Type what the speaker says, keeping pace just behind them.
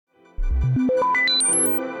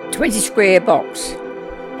20 square box.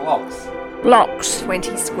 Blocks.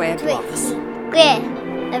 20 square blocks. Square.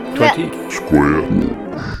 20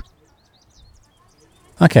 square.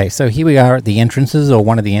 Okay, so here we are at the entrances, or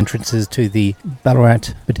one of the entrances to the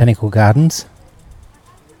Ballarat Botanical Gardens.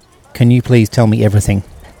 Can you please tell me everything?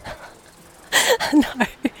 No.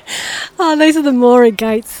 Oh, these are the Mora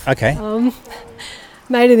gates. Okay.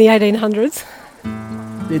 Made in the 1800s.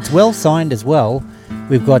 It's well signed as well.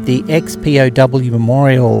 We've got the ex-POW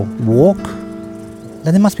Memorial Walk.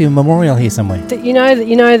 Now, there must be a memorial here somewhere. You know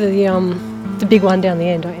the big one down the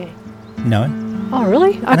end, don't you? No. Oh,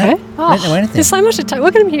 really? Okay. I don't know anything. There's so much to take.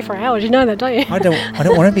 We're going to be here for hours. You know that, don't you? I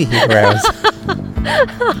don't want to be here for hours.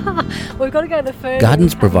 We've got to go to the further.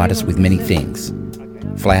 Gardens provide us with many things.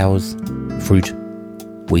 Flowers, fruit,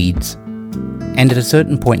 weeds, and at a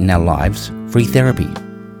certain point in our lives, free therapy.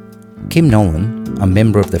 Kim Nolan, a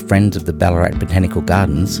member of the Friends of the Ballarat Botanical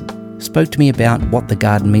Gardens, spoke to me about what the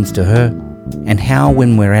garden means to her and how,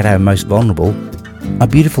 when we're at our most vulnerable, a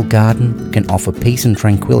beautiful garden can offer peace and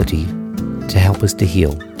tranquility to help us to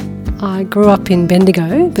heal. I grew up in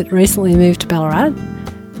Bendigo, but recently moved to Ballarat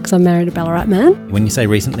because I married a Ballarat man. When you say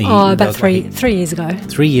recently... About three years ago.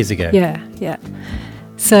 3 years ago? Yeah.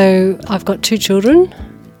 So I've got 2 children.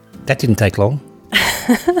 That didn't take long.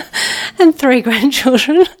 And 3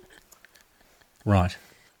 grandchildren. Right.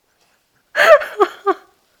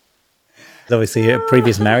 Obviously a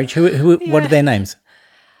previous marriage. Who? Yeah. What are their names?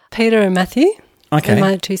 Peter and Matthew. Okay. And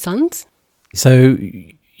my 2 sons. So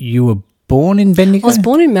you were born in Bendigo? I was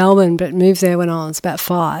born in Melbourne, but moved there when I was about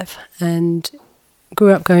 5 and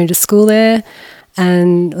grew up going to school there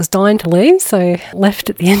and was dying to leave, so left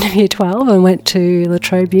at the end of Year 12 and went to La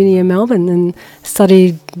Trobe Uni in Melbourne and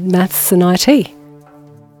studied maths and IT.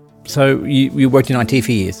 So you worked in IT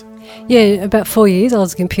for years? Yeah, about 4 years. I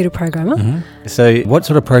was a computer programmer. Mm-hmm. So what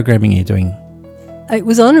sort of programming are you doing? It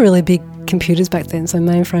was on really big computers back then, so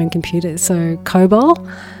mainframe computers, so COBOL.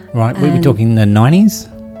 Right, we were talking the 90s?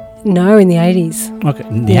 No, in the 80s. Okay,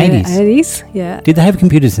 in the 80s? 80s, yeah. Did they have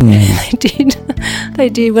computers in the 80s? They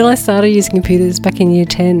did. When I started using computers back in Year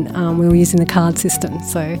 10, we were using the card system.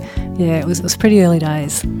 So, yeah, it was pretty early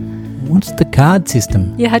days. What's the card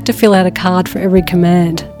system? You had to fill out a card for every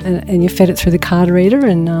command, and you fed it through the card reader,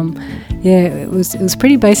 and it was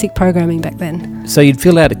pretty basic programming back then. So you'd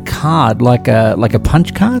fill out a card like a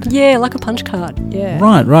punch card? Yeah, like a punch card. Yeah.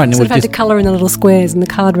 Right. And so it had to colour in the little squares, and the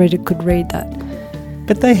card reader could read that.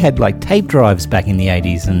 But they had like tape drives back in the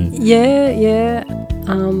 80s, and yeah.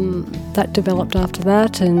 That developed after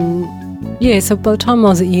that, and yeah. So by the time I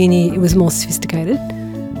was at uni, it was more sophisticated,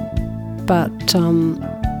 but.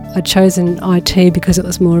 I'd chosen IT because it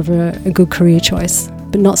was more of a good career choice,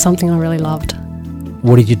 but not something I really loved.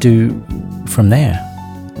 What did you do from there?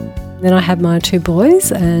 Then I had my 2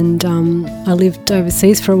 boys, and I lived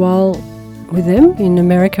overseas for a while with them in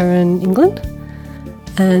America and England,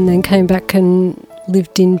 and then came back and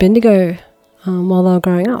lived in Bendigo while they were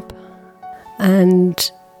growing up,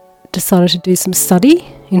 and decided to do some study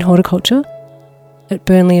in horticulture at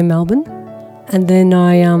Burnley in Melbourne, and then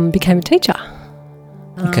I became a teacher.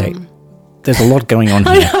 Okay, there's a lot going on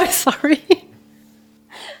here. I know, sorry.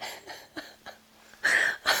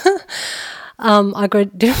 I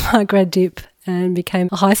did my grad dip and became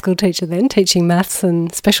a high school teacher then, teaching maths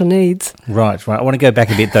and special needs. Right. I want to go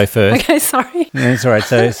back a bit though first. Okay, sorry. Yeah, that's all right.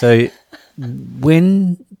 So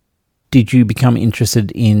when did you become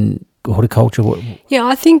interested in horticulture? Yeah,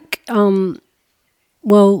 I think,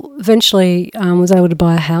 eventually was able to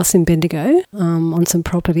buy a house in Bendigo on some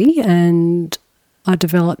property, and I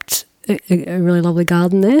developed a really lovely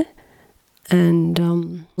garden there, and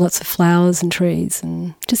lots of flowers and trees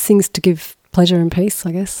and just things to give pleasure and peace,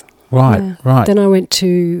 I guess. Right. Then I went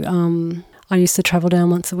to, I used to travel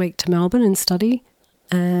down once a week to Melbourne and study,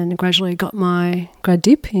 and gradually got my grad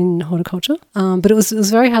dip in horticulture. But it was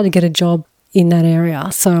very hard to get a job in that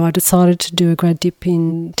area, so I decided to do a grad dip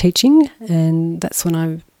in teaching, and that's when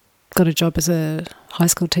I got a job as a high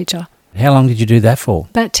school teacher. How long did you do that for?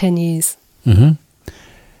 About 10 years. Mm-hmm.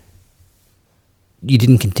 You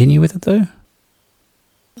didn't continue with it though?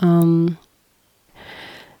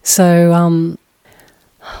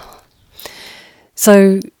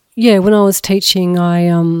 So yeah, when I was teaching, I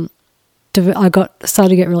started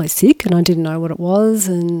to get really sick, and I didn't know what it was,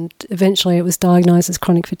 and eventually it was diagnosed as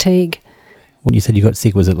chronic fatigue. When you said you got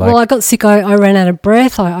sick, was it like... Well, I got sick. I ran out of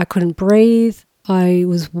breath. I couldn't breathe. I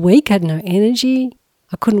was weak, had no energy.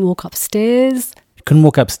 I couldn't walk upstairs. You couldn't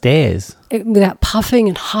walk upstairs? Without puffing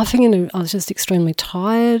and huffing, and I was just extremely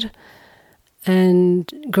tired. And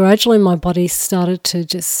gradually my body started to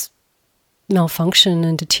just malfunction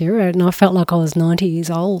and deteriorate, and I felt like I was 90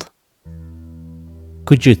 years old.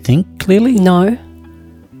 Could you think clearly? No.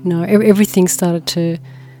 Everything started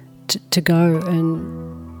to go,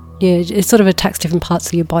 and yeah, it sort of attacks different parts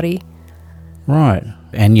of your body. Right.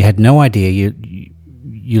 And you had no idea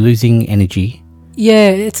you're losing energy. Yeah,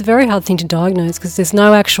 it's a very hard thing to diagnose because there's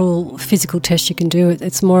no actual physical test you can do.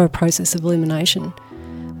 It's more a process of elimination.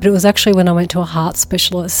 But it was actually when I went to a heart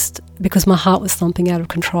specialist because my heart was thumping out of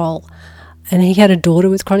control. And he had a daughter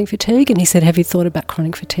with chronic fatigue, and he said, have you thought about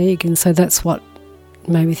chronic fatigue? And so that's what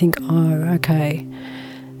made me think, oh, okay.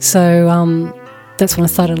 So that's when I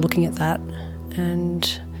started looking at that.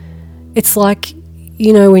 And it's like,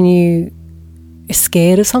 you know, when you are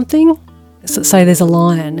scared of something, so say there's a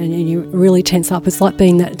lion and you really tense up, it's like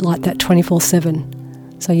being that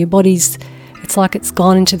 24/7. So your body's, it's like it's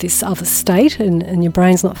gone into this other state and your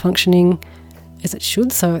brain's not functioning as it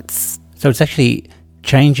should. So it's actually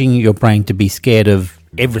changing your brain to be scared of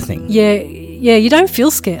everything. Yeah, you don't feel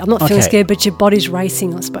scared. I'm not feeling scared, but your body's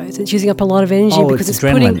racing, I suppose. It's using up a lot of energy because it's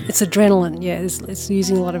adrenaline. It's adrenaline. Yeah, it's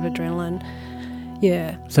using a lot of adrenaline.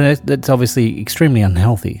 Yeah. So that's obviously extremely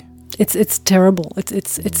unhealthy. It's terrible.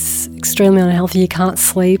 It's extremely unhealthy. You can't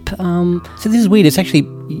sleep. So this is weird.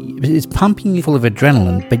 It's pumping you full of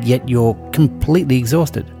adrenaline, but yet you're completely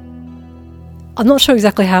exhausted. I'm not sure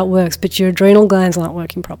exactly how it works, but your adrenal glands aren't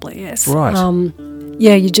working properly. Yes. Right.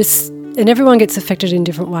 Yeah, and everyone gets affected in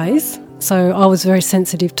different ways. So I was very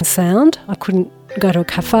sensitive to sound. I couldn't go to a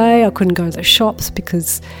cafe. I couldn't go to the shops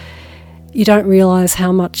because you don't realise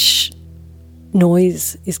how much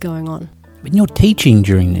noise is going on. But you're teaching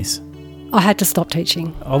during this. I had to stop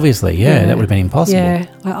teaching. Obviously, yeah, that would have been impossible. Yeah,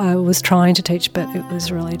 I was trying to teach, but it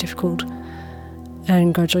was really difficult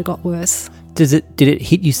and gradually got worse. Did it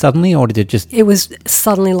hit you suddenly, or did it just... It was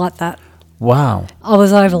suddenly like that. Wow. I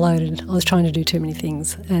was overloaded. I was trying to do too many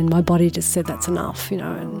things and my body just said that's enough, you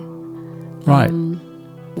know. And right.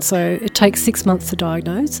 So it takes 6 months to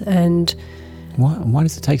diagnose. And why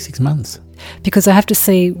does it take 6 months? Because I have to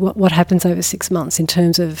see what happens over 6 months in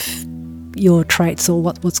terms of your traits or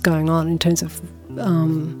what's going on in terms of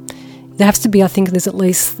there has to be, I think there's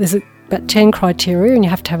about 10 criteria and you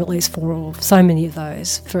have to have at least 4 or so many of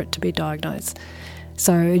those for it to be diagnosed.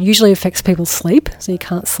 So it usually affects people's sleep, so you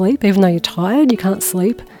can't sleep. Even though you're tired, you can't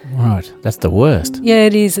sleep. Right, that's the worst. Yeah,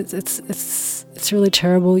 it is. It's really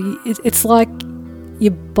terrible. It's like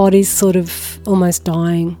your body's sort of almost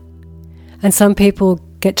dying. And some people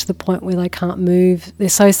get to the point where they can't move. They're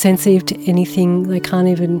so sensitive to anything, they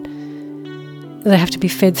have to be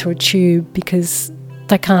fed through a tube because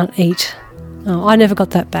they can't eat. I never got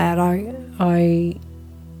that bad. I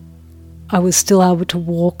was still able to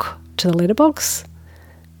walk to the letterbox.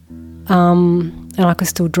 And I could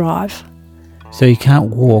still drive. So you can't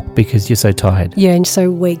walk because you're so tired? Yeah, and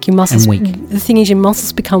so weak. Your muscles. And weak. The thing is, your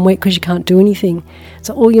muscles become weak because you can't do anything.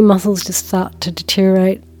 So all your muscles just start to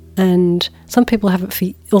deteriorate, and some people have it for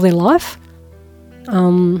all their life.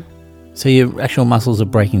 So your actual muscles are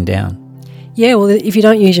breaking down? Yeah, well, if you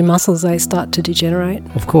don't use your muscles, they start to degenerate.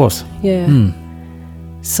 Of course. Yeah.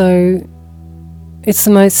 So it's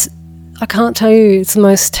the most... I can't tell you, it's the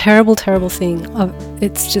most terrible, terrible thing.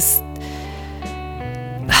 It's just...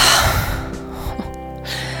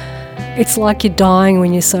 It's like you're dying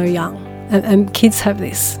when you're so young. And kids have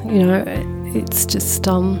this, you know. It's just...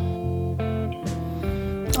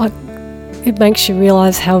 it makes you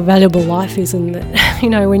realise how valuable life is, and that, you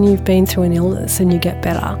know, when you've been through an illness and you get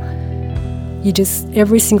better, you just,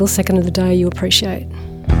 every single second of the day you appreciate.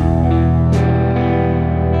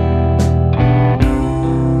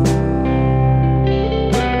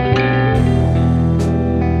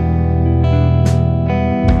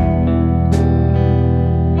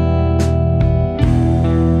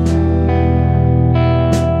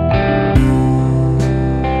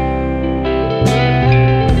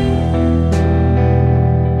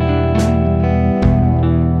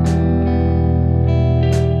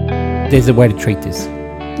 There's a way to treat this.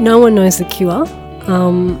 No one knows the cure.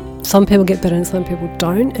 Some people get better and some people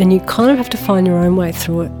don't, and you kind of have to find your own way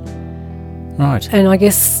through it. Right. And I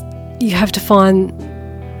guess you have to find,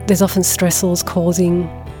 there's often stressors causing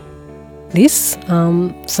this,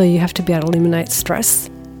 so you have to be able to eliminate stress.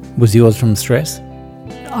 Was yours from stress?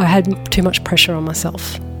 I had too much pressure on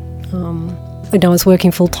myself. I was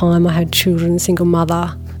working full time, I had children, single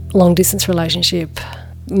mother, long distance relationship,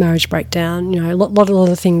 marriage breakdown, you know, a lot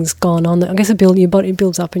of things going on. I guess it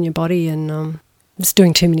builds up in your body, and just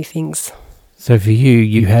doing too many things. So for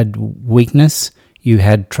you had weakness, you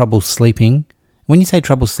had trouble sleeping. When you say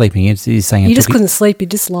trouble sleeping, it's saying... You just couldn't sleep, you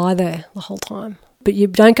just lie there the whole time. But you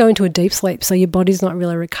don't go into a deep sleep, so your body's not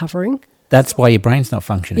really recovering. That's why your brain's not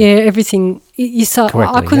functioning. Yeah, everything. You saw.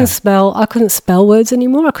 Correctly, I couldn't spell. I couldn't spell words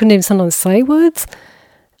anymore. I couldn't even sometimes say words.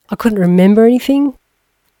 I couldn't remember anything.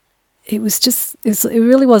 It was just. It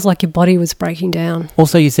really was like your body was breaking down.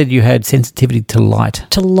 Also, you said you had sensitivity to light.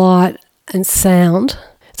 To light and sound. So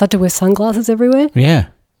I had to wear sunglasses everywhere. Yeah.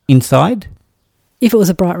 Inside? If it was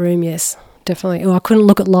a bright room, yes, definitely. Or I couldn't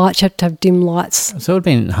look at lights. You had to have dim lights. So it would have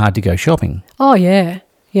been hard to go shopping. Oh, yeah.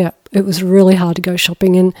 Yeah. It was really hard to go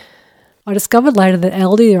shopping. And I discovered later that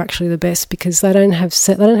Aldi are actually the best because they don't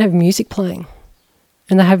have music playing,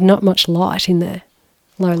 and they have not much light in there,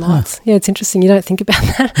 low lights. Yeah, it's interesting. You don't think about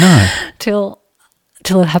that till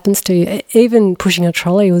it happens to you. Even pushing a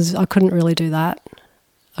trolley I couldn't really do that.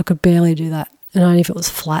 I could barely do that, and only if it was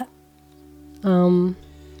flat.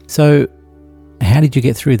 So how did you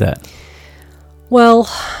get through that? Well,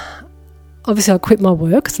 obviously I quit my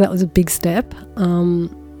work, so that was a big step.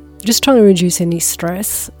 Just trying to reduce any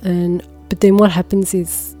stress, but then what happens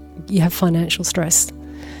is you have financial stress.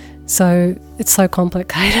 So it's so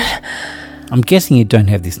complicated. I'm guessing you don't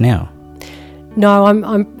have this now. No, I'm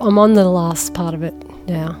on the last part of it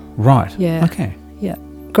now. Right. Yeah. Okay. Yeah.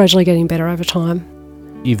 Gradually getting better over time.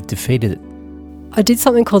 You've defeated it. I did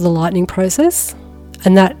something called the lightning process,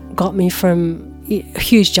 and that got me from a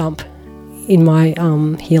huge jump in my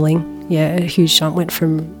healing. Yeah, a huge jump. Went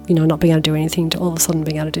from, not being able to do anything to all of a sudden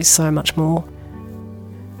being able to do so much more.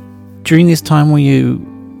 During this time, were you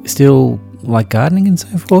still like gardening and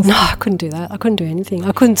so forth? No, I couldn't do that. I couldn't do anything.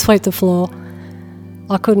 I couldn't sweep the floor.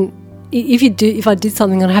 I couldn't. If I did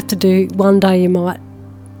something, I'd have to do. One day you might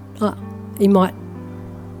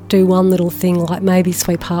do one little thing, like maybe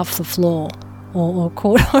sweep half the floor or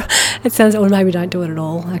quarter. It sounds, or maybe don't do it at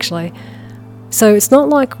all. Actually, so it's not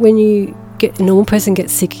like when a normal person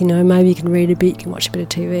gets sick. Maybe you can read a bit, you can watch a bit of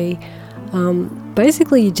TV.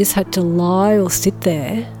 Basically, you just had to lie or sit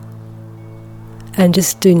there and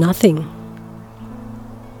just do nothing.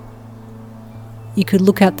 You could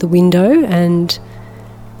look out the window, and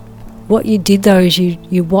what you did though is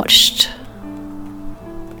you watched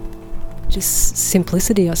just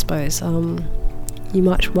simplicity, I suppose. You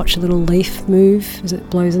might watch a little leaf move as it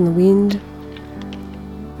blows in the wind.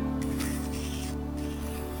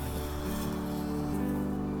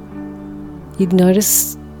 You'd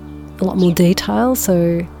notice a lot more detail,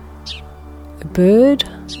 so a bird,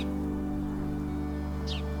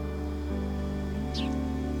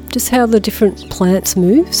 just how the different plants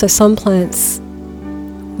move. So some plants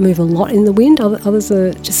move a lot in the wind, others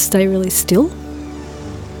just stay really still.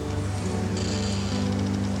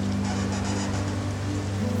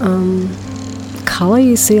 Colour,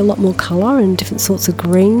 you see a lot more colour and different sorts of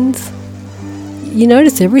greens. You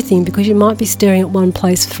notice everything because you might be staring at one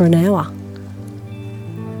place for an hour,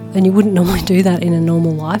 and you wouldn't normally do that in a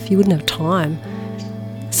normal life. You wouldn't have time.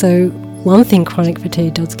 So one thing chronic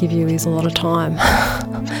fatigue does give you is a lot of time.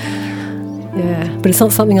 Yeah, but it's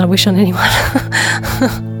not something I wish on anyone.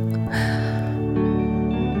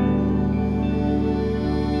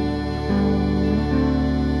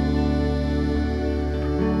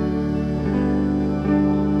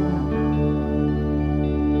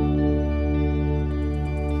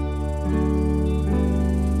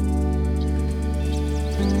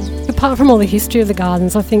 Apart from all the history of the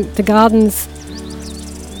gardens, I think the gardens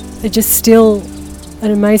are just still an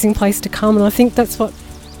amazing place to come, and I think that's what,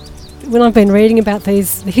 when I've been reading about the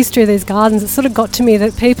history of these gardens, it sort of got to me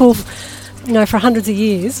that people, for hundreds of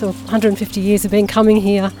years or 150 years have been coming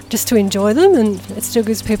here just to enjoy them, and it still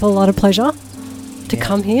gives people a lot of pleasure to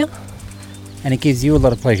come here. And it gives you a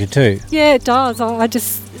lot of pleasure too. Yeah, it does. I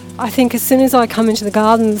think as soon as I come into the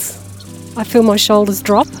gardens, I feel my shoulders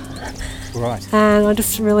drop. Right. And I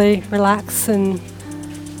just really relax, and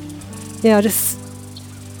I just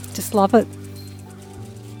love it.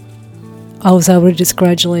 I was able to just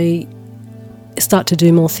gradually start to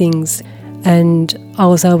do more things, and I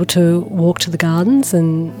was able to walk to the gardens,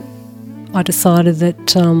 and I decided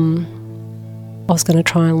that I was going to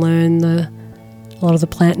try and learn a lot of the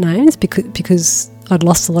plant names because I'd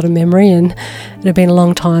lost a lot of memory, and it had been a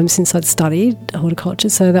long time since I'd studied horticulture,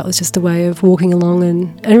 so that was just a way of walking along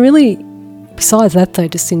and really, besides that though,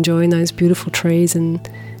 just enjoying those beautiful trees and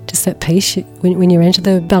just that peace when you enter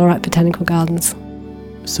the Ballarat Botanical Gardens.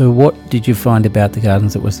 So what did you find about the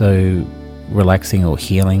gardens that was so relaxing or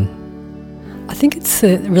healing? I think it's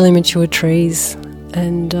really mature trees,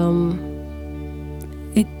 and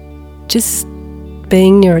it just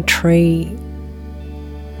being near a tree,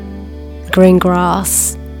 green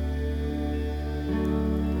grass,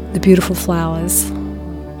 the beautiful flowers,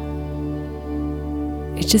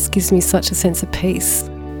 it just gives me such a sense of peace.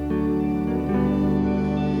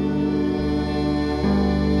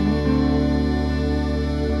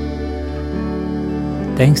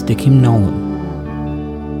 Thanks to Kim Nolan.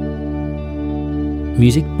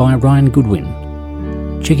 Music by Ryan Goodwin.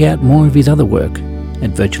 Check out more of his other work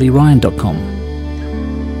at virtuallyryan.com.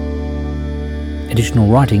 Additional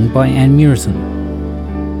writing by Anne Murison.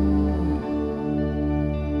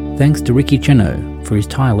 Thanks to Ricky Cheno for his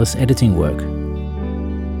tireless editing work.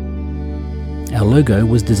 Our logo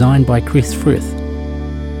was designed by Chris Frith.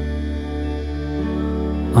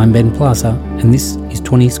 I'm Ben Plaza, and this is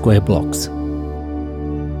 20 Square Blocks.